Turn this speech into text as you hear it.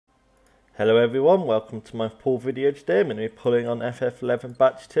Hello everyone, welcome to my pull video today. I'm going to be pulling on FF11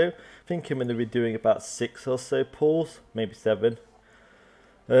 batch 2. I think I'm going to be doing about 6 or so pulls, maybe 7.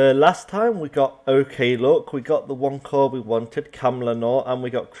 Last time we got okay luck, we got the one card we wanted, Camlanor, and we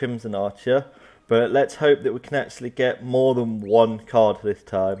got Crimson Archer. But let's hope that we can actually get more than one card this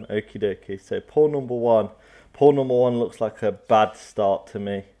time. Okie dokie, so pull number 1. Pull number 1 looks like a bad start to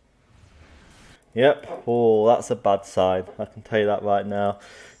me. Yep, oh, that's a bad sign, I can tell you that right now.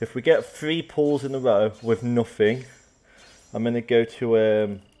 If we get 3 pulls in a row with nothing, I'm going to go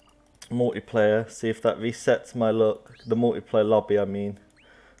to multiplayer, see if that resets my luck, the multiplayer lobby I mean.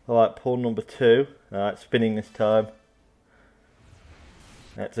 Alright, pull number 2, alright, spinning this time.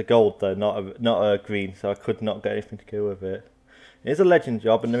 It's a gold though, not a green, so I could not get anything to go with it. It is a legend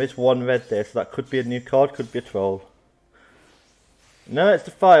job and there is one red there, so that could be a new card, could be a troll. No, it's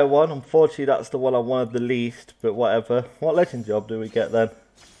the fire one. Unfortunately, that's the one I wanted the least, but whatever. What legend job do we get then?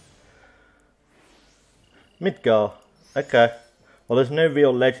 Midgar. Okay. Well, there's no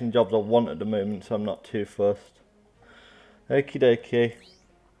real legend jobs I want at the moment, so I'm not too fussed. Okie dokie.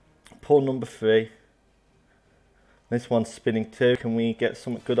 Pull number 3. This one's spinning too. Can we get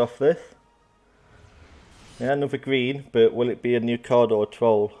something good off this? Yeah, another green, but will it be a new card or a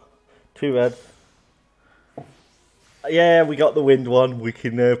troll? 2 reds. Yeah, we got the wind one. We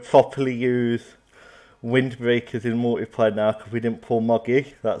can properly use windbreakers in multiplayer now because we didn't pull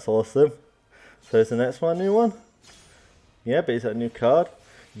moggy. That's awesome. So is the next one a new one? Yeah, but is that a new card?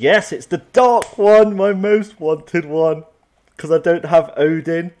 Yes, it's the dark one, my most wanted one. Because I don't have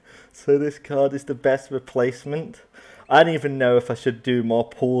Odin, so this card is the best replacement. I don't even know if I should do more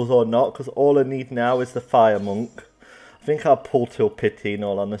pulls or not because all I need now is the fire monk. I think I'll pull till pity in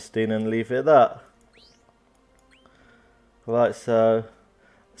all honesty and leave it at that. Right, so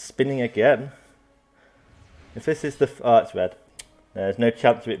spinning again. If this is the oh, it's red. There's no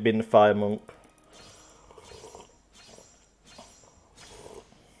chance of it being the fire monk.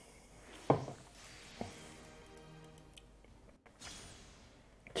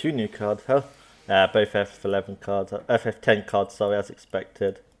 Two new cards, huh? Both FF11 cards, FF10 cards. Sorry, as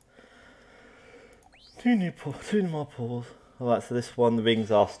expected. Two more pulls. Alright, so this one the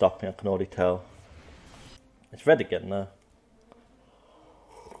rings are stopping. I can already tell. It's red again though.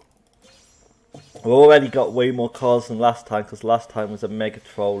 We've already got way more cards than last time because last time was a mega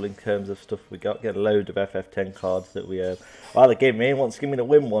troll in terms of stuff we got. Get a load of FF10 cards that we have. Well, the game he wants to give me the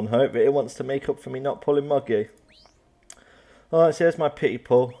win one, hope, but it wants to make up for me not pulling moggy. Alright, so here's my pity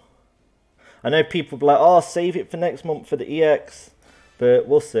pull. I know people will be like, oh, save it for next month for the EX, but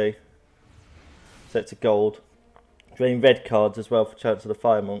we'll see. So it's a gold. Drain red cards as well for chance of the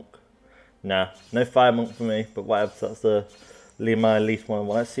fire monk. Nah, no fire monk for me, but whatever, so that's the my least one.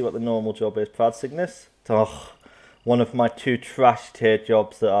 Well, let's see what the normal job is. Proud Cygnus. Oh, one of my 2 trash tier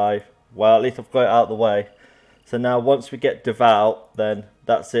jobs that well, at least I've got it out of the way. So now once we get devout, then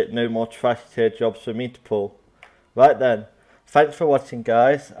that's it. No more trash tier jobs for me to pull. Right then. Thanks for watching,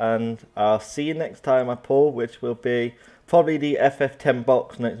 guys, and I'll see you next time I pull, which will be probably the FF10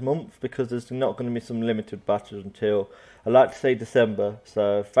 box next month, because there's not going to be some limited batches until, I like to say, December.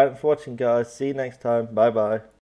 So thanks for watching, guys. See you next time. Bye bye.